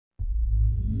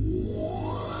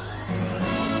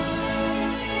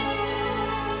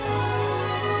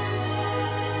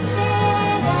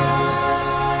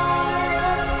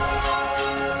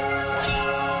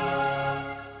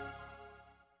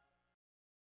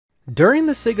During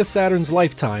the Sega Saturn's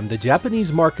lifetime, the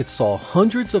Japanese market saw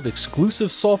hundreds of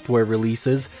exclusive software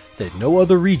releases that no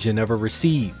other region ever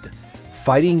received.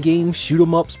 Fighting games,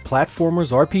 shoot-'em-ups,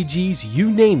 platformers, RPGs, you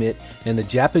name it, and the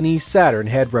Japanese Saturn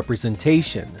had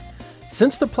representation.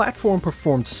 Since the platform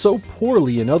performed so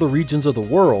poorly in other regions of the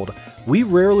world, we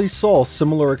rarely saw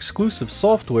similar exclusive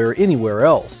software anywhere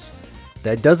else.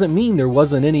 That doesn't mean there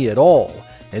wasn't any at all,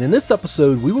 and in this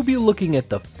episode we will be looking at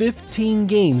the 15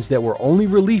 games that were only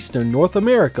released in North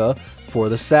America for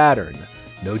the Saturn.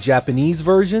 No Japanese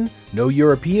version, no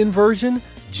European version,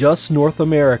 just North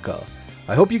America.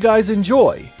 I hope you guys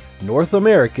enjoy North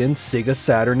American Sega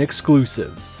Saturn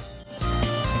exclusives.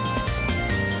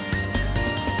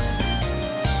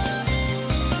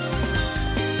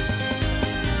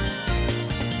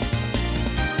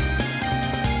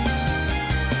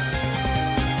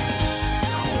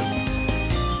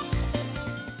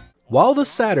 While the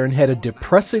Saturn had a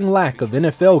depressing lack of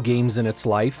NFL games in its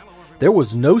life, there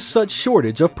was no such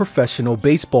shortage of professional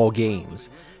baseball games.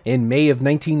 In May of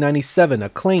 1997,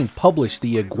 Acclaim published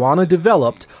the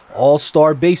Iguana-developed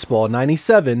All-Star Baseball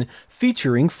 97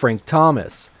 featuring Frank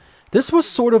Thomas. This was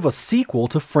sort of a sequel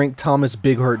to Frank Thomas'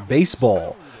 Big Hurt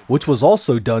Baseball, which was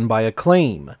also done by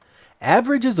Acclaim.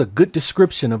 Average is a good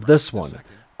description of this one.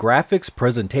 Graphics,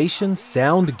 presentation,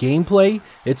 sound, gameplay,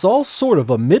 it's all sort of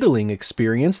a middling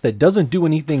experience that doesn't do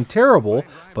anything terrible,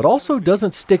 but also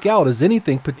doesn't stick out as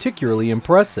anything particularly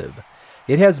impressive.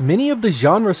 It has many of the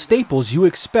genre staples you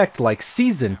expect, like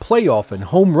season, playoff, and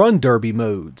home run derby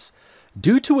modes.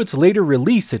 Due to its later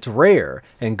release, it's rare,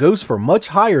 and goes for much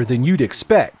higher than you'd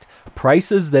expect,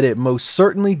 prices that it most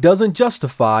certainly doesn't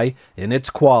justify in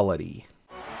its quality.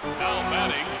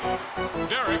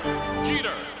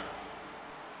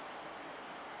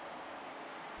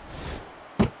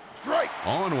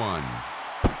 On one.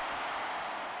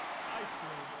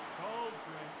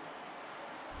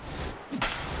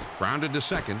 Grounded to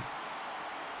second.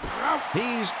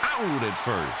 He's out at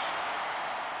first.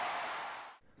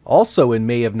 Also in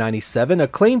May of '97,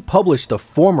 Acclaim published the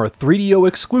former 3DO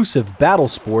exclusive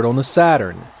BattleSport on the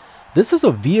Saturn. This is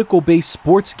a vehicle-based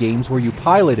sports game where you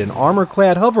pilot an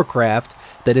armor-clad hovercraft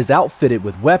that is outfitted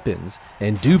with weapons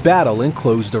and do battle in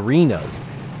closed arenas.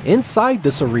 Inside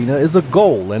this arena is a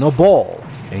goal and a ball,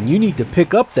 and you need to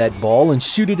pick up that ball and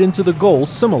shoot it into the goal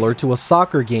similar to a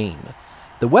soccer game.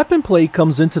 The weapon play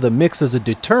comes into the mix as a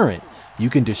deterrent.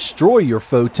 You can destroy your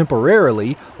foe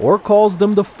temporarily or cause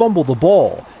them to fumble the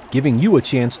ball, giving you a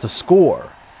chance to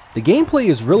score. The gameplay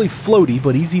is really floaty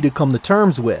but easy to come to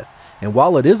terms with, and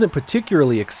while it isn't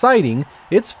particularly exciting,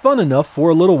 it's fun enough for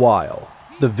a little while.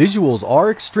 The visuals are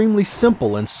extremely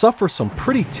simple and suffer some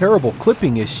pretty terrible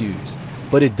clipping issues,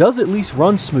 but it does at least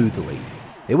run smoothly.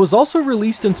 It was also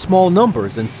released in small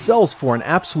numbers and sells for an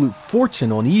absolute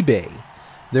fortune on eBay.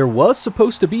 There was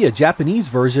supposed to be a Japanese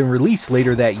version released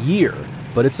later that year,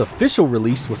 but its official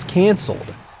release was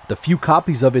cancelled. The few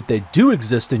copies of it that do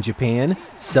exist in Japan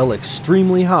sell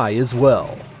extremely high as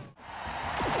well.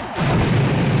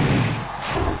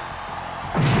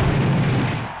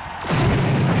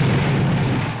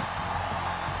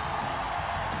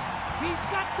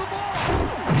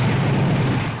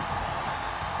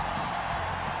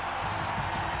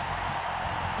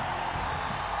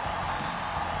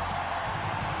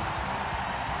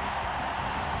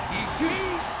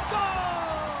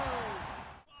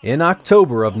 In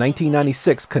October of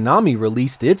 1996, Konami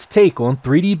released its take on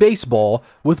 3D baseball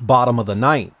with Bottom of the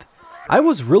Ninth. I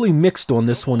was really mixed on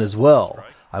this one as well.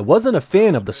 I wasn't a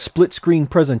fan of the split-screen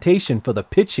presentation for the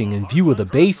pitching and view of the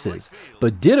bases,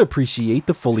 but did appreciate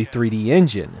the fully 3D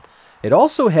engine. It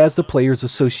also has the Players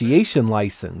Association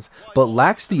license, but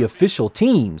lacks the official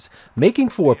teams, making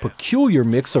for a peculiar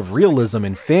mix of realism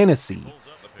and fantasy.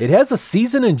 It has a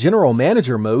season and general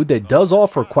manager mode that does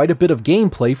offer quite a bit of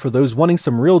gameplay for those wanting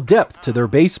some real depth to their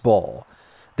baseball.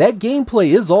 That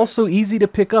gameplay is also easy to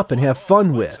pick up and have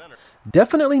fun with.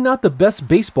 Definitely not the best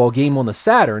baseball game on the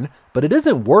Saturn, but it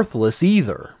isn't worthless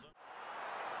either.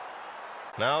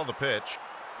 Now the pitch.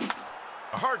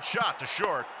 A hard shot to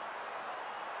short.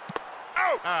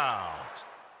 Out.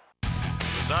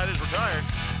 The side is retired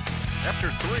after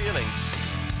 3 innings.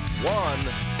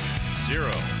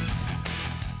 1-0.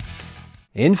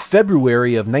 In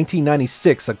February of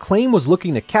 1996, Acclaim was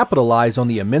looking to capitalize on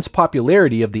the immense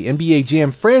popularity of the NBA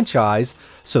Jam franchise,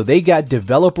 so they got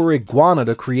developer Iguana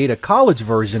to create a college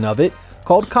version of it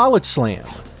called College Slam.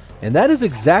 And that is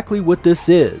exactly what this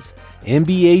is,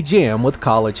 NBA Jam with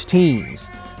college teams.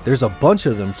 There's a bunch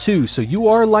of them too, so you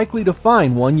are likely to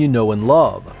find one you know and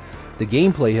love. The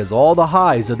gameplay has all the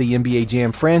highs of the NBA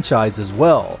Jam franchise as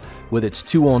well, with its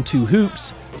 2-on-2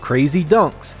 hoops, crazy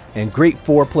dunks, and great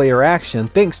 4-player action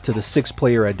thanks to the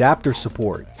 6-player adapter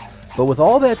support. But with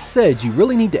all that said, you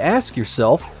really need to ask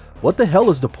yourself, what the hell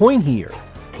is the point here?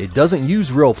 It doesn't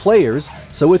use real players,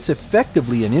 so it's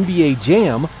effectively an NBA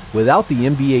Jam without the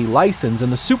NBA license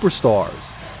and the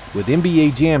superstars. With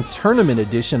NBA Jam Tournament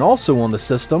Edition also on the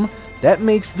system, that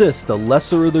makes this the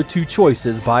lesser of the two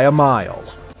choices by a mile.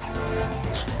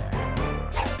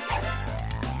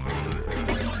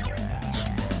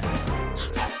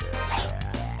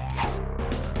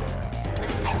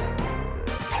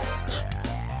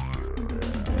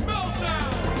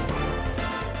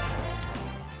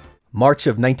 March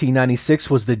of 1996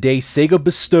 was the day Sega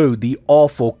bestowed the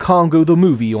awful Congo the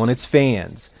Movie on its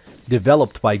fans.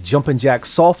 Developed by Jumpin' Jack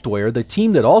Software, the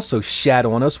team that also shat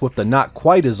on us with the not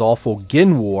quite as awful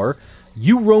Gin War,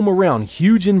 you roam around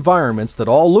huge environments that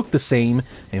all look the same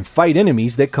and fight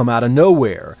enemies that come out of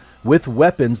nowhere, with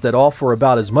weapons that offer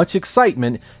about as much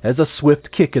excitement as a swift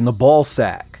kick in the ball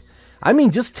sack. I mean,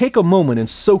 just take a moment and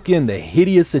soak in the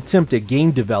hideous attempt at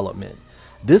game development.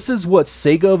 This is what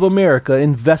Sega of America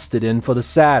invested in for the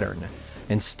Saturn.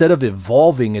 Instead of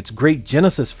evolving its great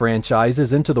Genesis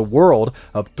franchises into the world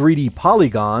of 3D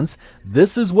polygons,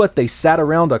 this is what they sat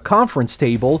around a conference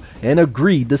table and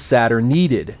agreed the Saturn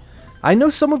needed. I know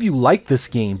some of you like this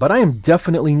game, but I am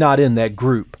definitely not in that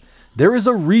group. There is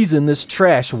a reason this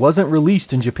trash wasn't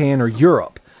released in Japan or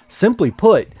Europe. Simply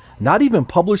put, not even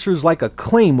publishers like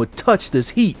Acclaim would touch this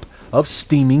heap of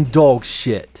steaming dog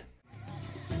shit.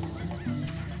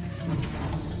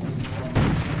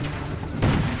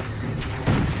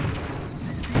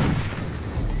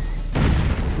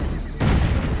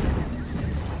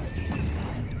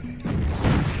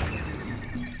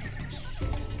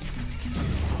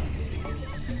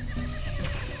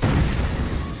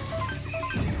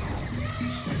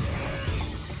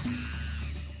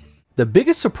 The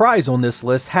biggest surprise on this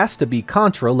list has to be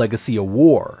Contra Legacy of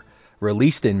War.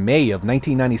 Released in May of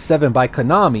 1997 by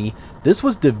Konami, this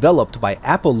was developed by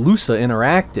Appaloosa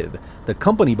Interactive, the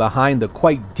company behind the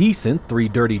quite decent Three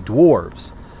Dirty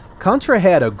Dwarves. Contra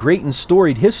had a great and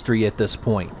storied history at this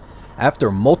point. After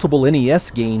multiple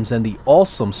NES games and the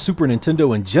awesome Super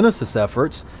Nintendo and Genesis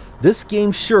efforts, this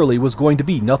game surely was going to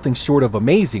be nothing short of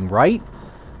amazing, right?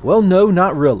 Well, no,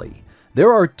 not really.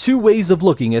 There are two ways of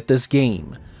looking at this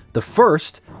game. The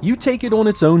first, you take it on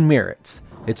its own merits.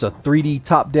 It's a 3D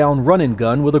top-down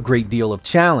run-and-gun with a great deal of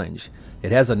challenge.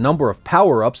 It has a number of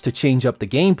power-ups to change up the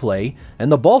gameplay,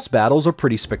 and the boss battles are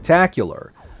pretty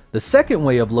spectacular. The second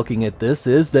way of looking at this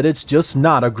is that it's just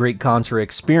not a great Contra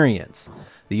experience.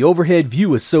 The overhead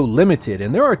view is so limited,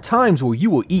 and there are times where you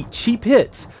will eat cheap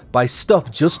hits by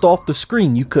stuff just off the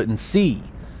screen you couldn't see.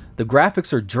 The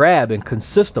graphics are drab and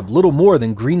consist of little more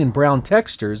than green and brown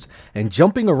textures, and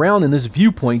jumping around in this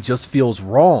viewpoint just feels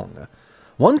wrong.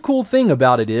 One cool thing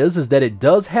about it is that it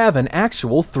does have an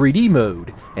actual 3D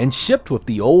mode, and shipped with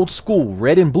the old school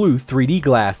red and blue 3D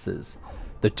glasses.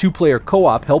 The 2-player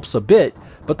co-op helps a bit,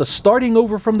 but the starting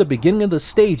over from the beginning of the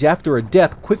stage after a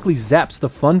death quickly zaps the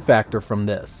fun factor from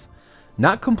this.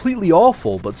 Not completely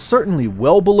awful, but certainly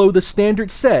well below the standard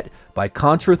set by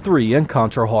Contra 3 and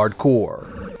Contra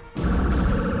Hardcore.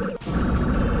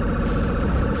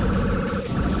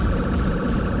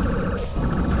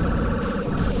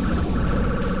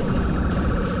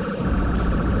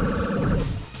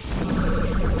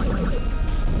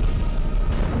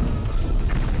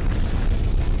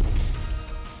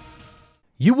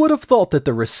 You would have thought that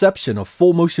the reception of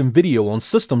full motion video on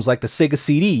systems like the Sega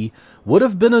CD would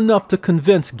have been enough to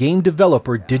convince game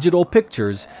developer Digital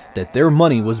Pictures that their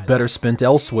money was better spent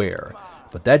elsewhere.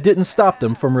 But that didn't stop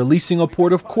them from releasing a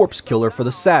port of Corpse Killer for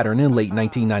the Saturn in late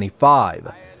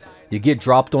 1995. You get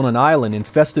dropped on an island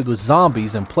infested with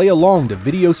zombies and play along to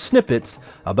video snippets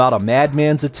about a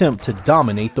madman's attempt to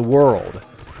dominate the world.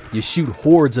 You shoot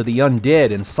hordes of the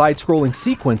undead in side-scrolling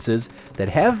sequences that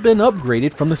have been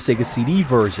upgraded from the Sega CD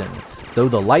version, though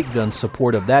the light gun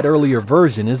support of that earlier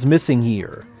version is missing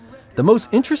here. The most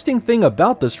interesting thing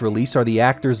about this release are the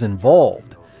actors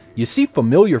involved. You see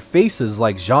familiar faces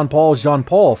like Jean-Paul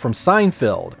from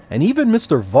Seinfeld, and even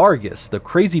Mr. Vargas, the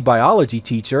crazy biology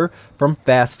teacher from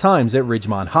Fast Times at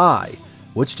Ridgemont High,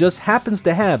 which just happens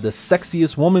to have the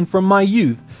sexiest woman from my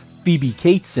youth, Phoebe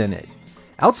Cates, in it.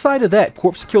 Outside of that,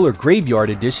 Corpse Killer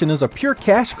Graveyard Edition is a pure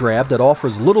cash grab that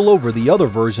offers little over the other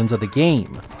versions of the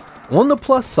game. On the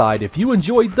plus side, if you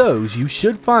enjoyed those, you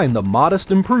should find the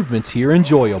modest improvements here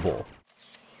enjoyable.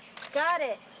 Got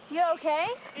it. You okay?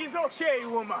 He's okay,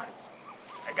 woman.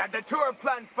 I got the tour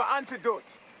plan for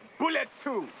antidotes. Bullets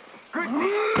too. Good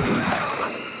deal.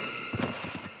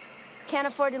 Can't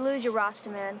afford to lose you, Rasta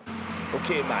man.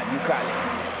 Okay, man, you call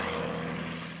it.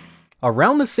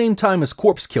 Around the same time as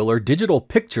Corpse Killer, Digital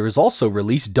Pictures also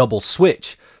released Double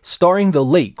Switch, starring the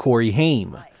late Corey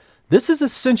Haim. This is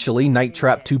essentially Night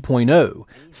Trap 2.0,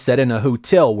 set in a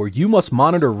hotel where you must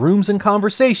monitor rooms and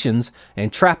conversations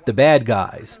and trap the bad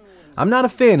guys. I'm not a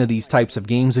fan of these types of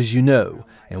games, as you know,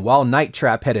 and while Night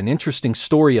Trap had an interesting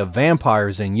story of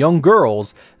vampires and young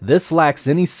girls, this lacks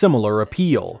any similar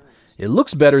appeal. It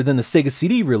looks better than the Sega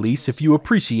CD release if you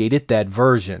appreciated that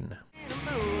version.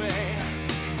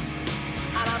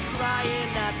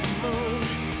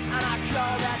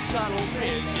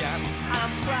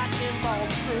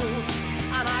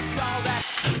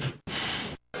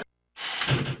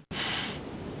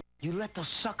 You let those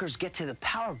suckers get to the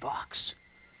power box,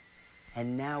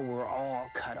 and now we're all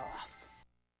cut off.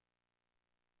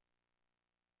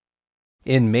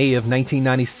 In May of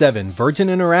 1997, Virgin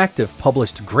Interactive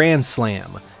published Grand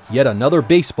Slam, yet another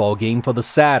baseball game for the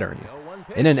Saturn.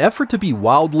 In an effort to be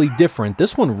wildly different,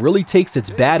 this one really takes its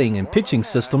batting and pitching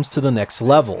systems to the next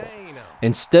level.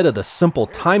 Instead of the simple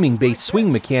timing-based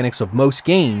swing mechanics of most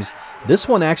games, this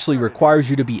one actually requires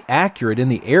you to be accurate in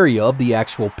the area of the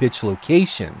actual pitch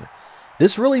location.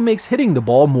 This really makes hitting the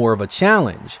ball more of a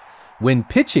challenge. When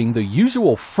pitching, the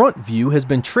usual front view has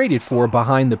been traded for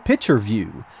behind the pitcher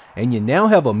view, and you now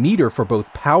have a meter for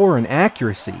both power and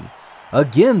accuracy.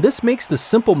 Again, this makes the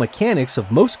simple mechanics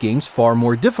of most games far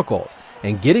more difficult,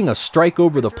 and getting a strike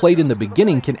over the plate in the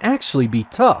beginning can actually be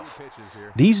tough.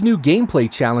 These new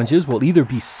gameplay challenges will either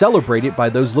be celebrated by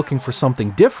those looking for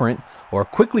something different, or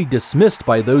quickly dismissed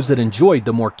by those that enjoyed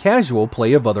the more casual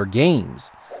play of other games.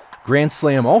 Grand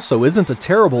Slam also isn't a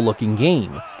terrible looking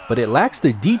game, but it lacks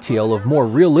the detail of more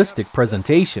realistic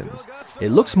presentations. It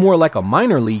looks more like a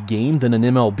minor league game than an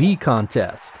MLB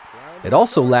contest. It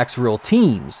also lacks real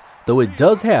teams, though it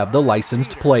does have the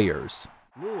licensed players.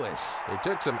 Lewis, they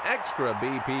took some extra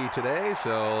BP today,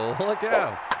 so look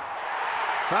out.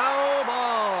 Foul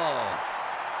ball.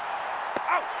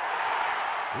 Out.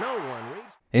 No one reached.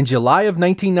 In July of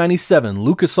 1997,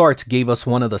 LucasArts gave us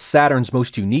one of the Saturn's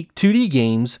most unique 2D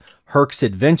games, Herc's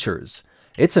Adventures.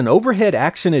 It's an overhead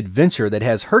action adventure that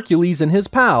has Hercules and his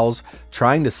pals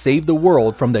trying to save the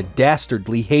world from the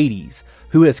dastardly Hades,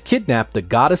 who has kidnapped the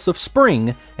goddess of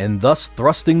spring and thus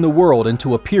thrusting the world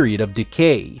into a period of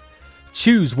decay.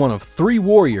 Choose one of 3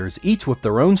 warriors, each with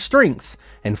their own strengths,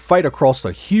 and fight across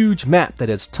a huge map that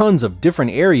has tons of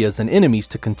different areas and enemies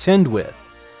to contend with.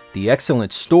 The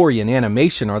excellent story and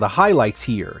animation are the highlights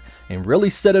here, and really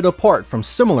set it apart from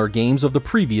similar games of the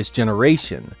previous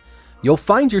generation. You'll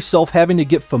find yourself having to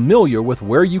get familiar with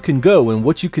where you can go and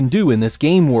what you can do in this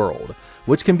game world,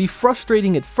 which can be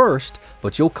frustrating at first,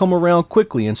 but you'll come around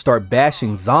quickly and start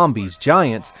bashing zombies,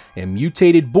 giants, and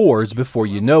mutated boars before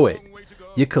you know it.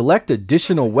 You collect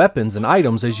additional weapons and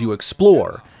items as you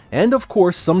explore, and of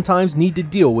course sometimes need to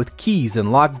deal with keys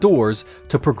and locked doors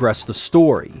to progress the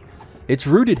story. It's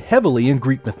rooted heavily in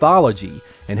Greek mythology,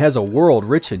 and has a world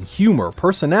rich in humor,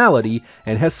 personality,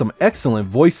 and has some excellent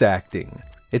voice acting.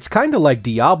 It's kinda like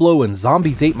Diablo and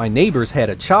Zombies Ate My Neighbors had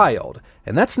a child,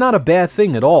 and that's not a bad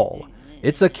thing at all.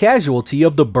 It's a casualty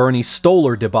of the Bernie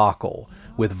Stolar debacle,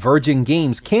 with Virgin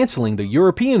Games canceling the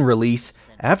European release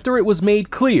after it was made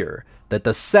clear that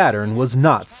the Saturn was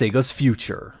not Sega's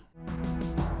future.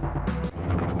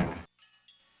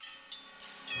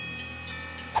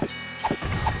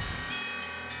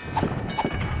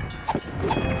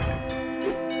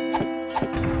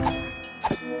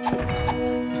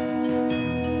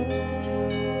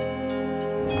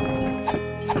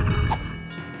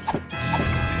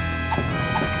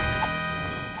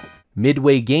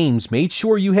 Midway Games made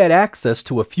sure you had access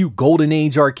to a few Golden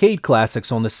Age arcade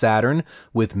classics on the Saturn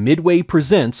with Midway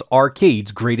Presents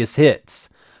Arcade's Greatest Hits.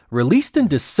 Released in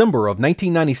December of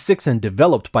 1996 and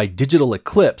developed by Digital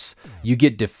Eclipse, you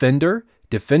get Defender,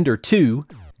 Defender 2,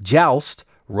 Joust,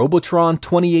 Robotron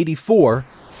 2084,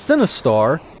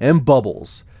 Sinistar, and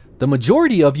Bubbles. The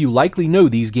majority of you likely know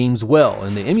these games well,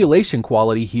 and the emulation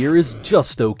quality here is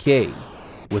just okay.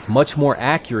 With much more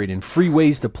accurate and free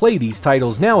ways to play these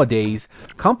titles nowadays,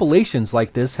 compilations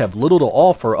like this have little to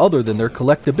offer other than their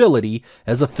collectability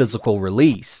as a physical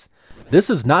release. This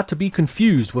is not to be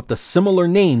confused with the similar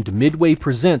named Midway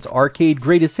Presents Arcade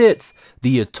Greatest Hits,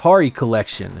 the Atari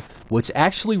Collection, which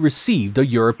actually received a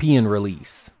European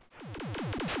release.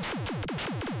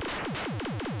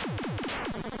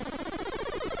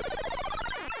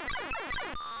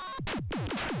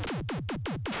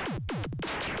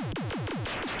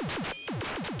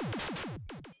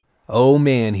 Oh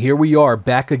man, here we are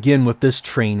back again with this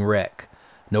train wreck.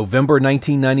 November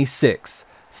 1996,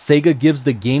 Sega gives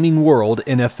the gaming world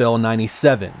NFL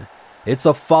 97. It's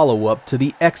a follow-up to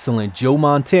the excellent Joe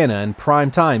Montana and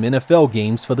primetime NFL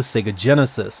games for the Sega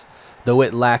Genesis, though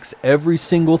it lacks every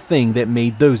single thing that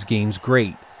made those games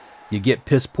great. You get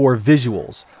piss-poor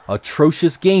visuals,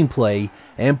 atrocious gameplay,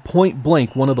 and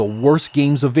point-blank one of the worst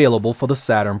games available for the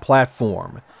Saturn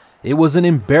platform. It was an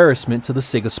embarrassment to the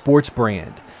Sega Sports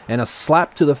brand, and a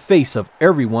slap to the face of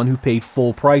everyone who paid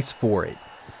full price for it.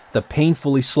 The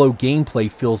painfully slow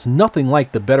gameplay feels nothing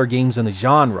like the better games in the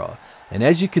genre, and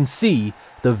as you can see,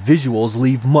 the visuals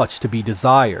leave much to be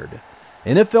desired.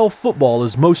 NFL football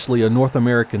is mostly a North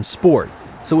American sport,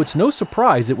 so it's no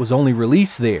surprise it was only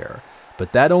released there,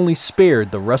 but that only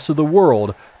spared the rest of the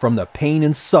world from the pain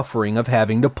and suffering of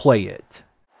having to play it.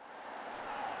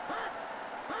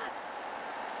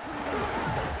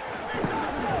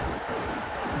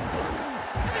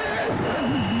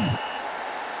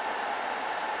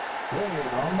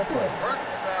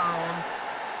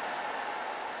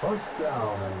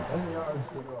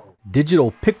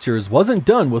 Digital Pictures wasn't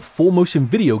done with full-motion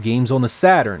video games on the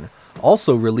Saturn,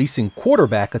 also releasing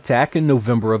Quarterback Attack in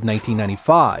November of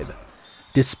 1995.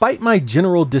 Despite my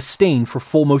general disdain for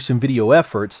full-motion video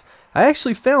efforts, I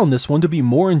actually found this one to be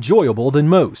more enjoyable than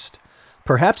most.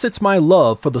 Perhaps it's my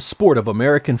love for the sport of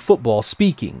American football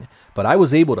speaking, but I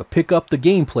was able to pick up the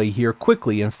gameplay here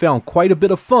quickly and found quite a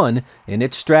bit of fun in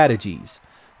its strategies.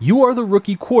 You are the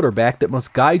rookie quarterback that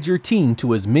must guide your team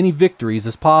to as many victories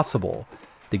as possible.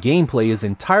 The gameplay is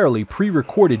entirely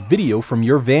pre-recorded video from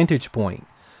your vantage point.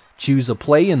 Choose a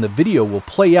play and the video will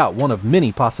play out one of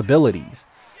many possibilities.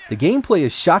 The gameplay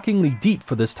is shockingly deep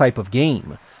for this type of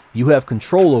game. You have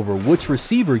control over which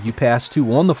receiver you pass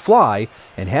to on the fly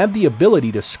and have the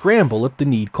ability to scramble if the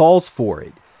need calls for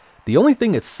it. The only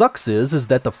thing that sucks is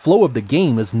that the flow of the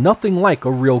game is nothing like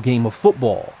a real game of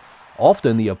football.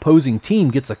 Often the opposing team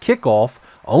gets a kickoff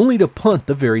only to punt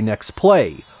the very next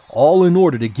play, all in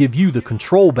order to give you the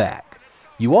control back.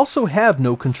 You also have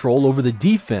no control over the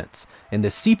defense, and the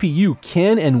CPU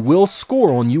can and will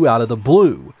score on you out of the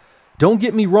blue. Don't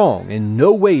get me wrong, in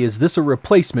no way is this a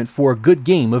replacement for a good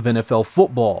game of NFL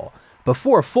football, but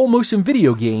for a full-motion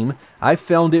video game, I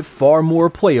found it far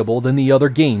more playable than the other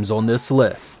games on this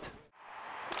list.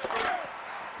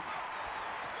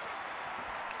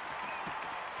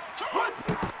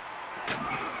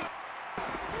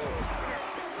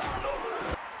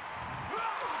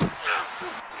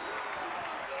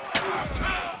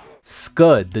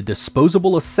 Scud, the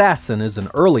Disposable Assassin is an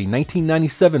early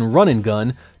 1997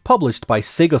 run-and-gun published by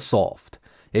Sega Soft.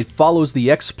 It follows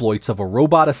the exploits of a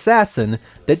robot assassin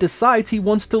that decides he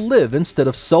wants to live instead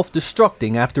of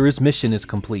self-destructing after his mission is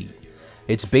complete.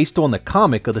 It's based on the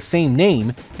comic of the same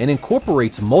name and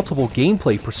incorporates multiple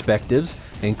gameplay perspectives,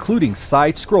 including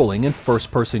side-scrolling and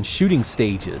first-person shooting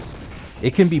stages.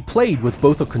 It can be played with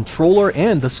both a controller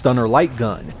and the stunner light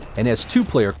gun, and has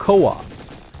two-player co-op.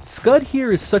 Scud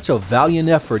here is such a valiant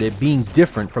effort at being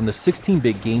different from the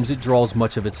 16-bit games it draws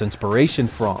much of its inspiration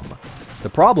from. The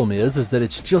problem is that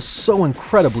it's just so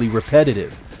incredibly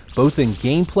repetitive, both in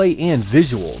gameplay and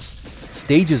visuals.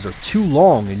 Stages are too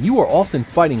long and you are often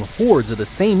fighting hordes of the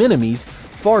same enemies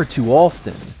far too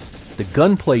often. The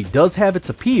gunplay does have its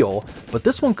appeal, but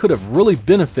this one could have really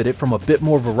benefited from a bit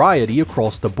more variety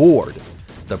across the board.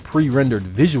 The pre-rendered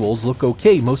visuals look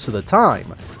okay most of the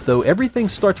time, though everything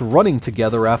starts running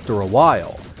together after a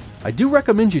while. I do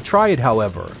recommend you try it,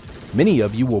 however. Many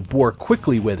of you will bore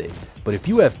quickly with it, but if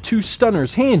you have two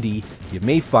stunners handy, you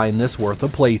may find this worth a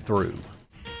playthrough.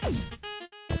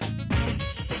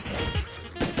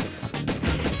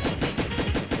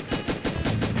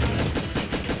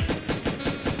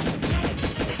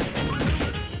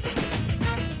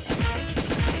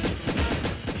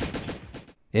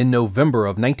 In November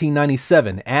of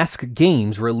 1997, Ask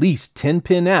Games released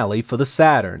 10-Pin Alley for the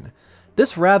Saturn.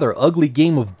 This rather ugly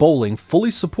game of bowling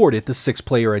fully supported the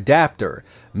 6-player adapter,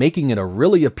 making it a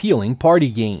really appealing party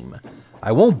game.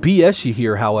 I won't BS you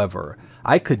here, however.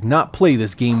 I could not play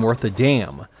this game worth a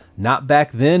damn. Not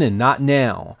back then and not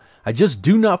now. I just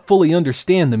do not fully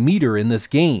understand the meter in this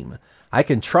game. I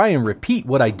can try and repeat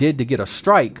what I did to get a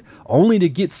strike, only to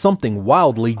get something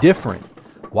wildly different.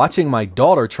 Watching my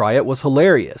daughter try it was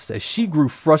hilarious, as she grew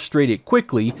frustrated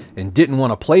quickly and didn't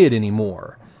want to play it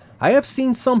anymore. I have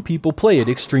seen some people play it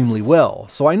extremely well,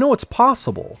 so I know it's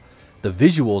possible. The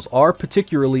visuals are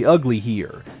particularly ugly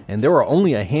here, and there are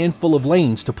only a handful of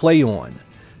lanes to play on.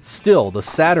 Still, the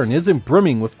Saturn isn't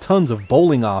brimming with tons of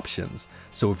bowling options,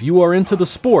 so if you are into the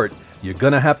sport, you're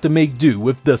gonna have to make do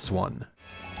with this one.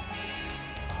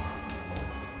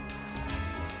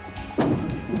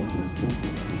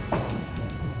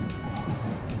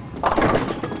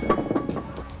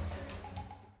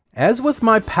 As with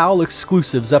my PAL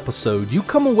Exclusives episode, you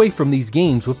come away from these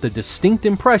games with the distinct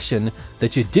impression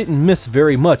that you didn't miss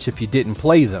very much if you didn't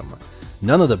play them.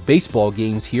 None of the baseball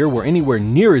games here were anywhere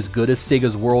near as good as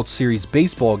Sega's World Series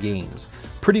baseball games,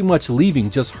 pretty much leaving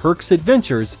just Herc's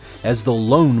Adventures as the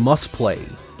lone must-play.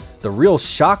 The real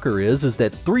shocker is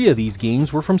that 3 of these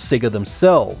games were from Sega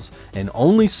themselves, and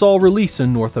only saw release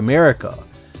in North America.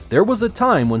 There was a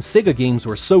time when Sega games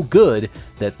were so good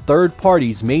that third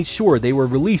parties made sure they were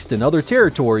released in other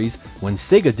territories when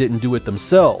Sega didn't do it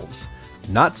themselves.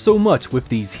 Not so much with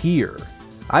these here.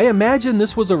 I imagine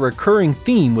this was a recurring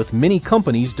theme with many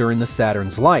companies during the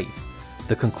Saturn's life.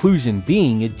 The conclusion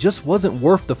being it just wasn't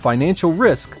worth the financial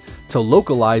risk to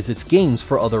localize its games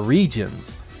for other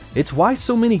regions. It's why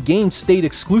so many games stayed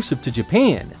exclusive to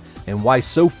Japan, and why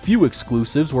so few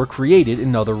exclusives were created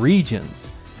in other regions.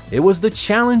 It was the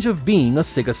challenge of being a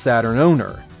Sega Saturn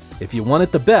owner. If you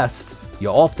wanted the best, you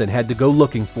often had to go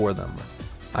looking for them.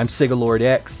 I'm Sega Lord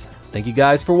X, thank you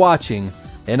guys for watching,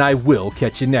 and I will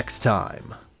catch you next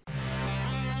time.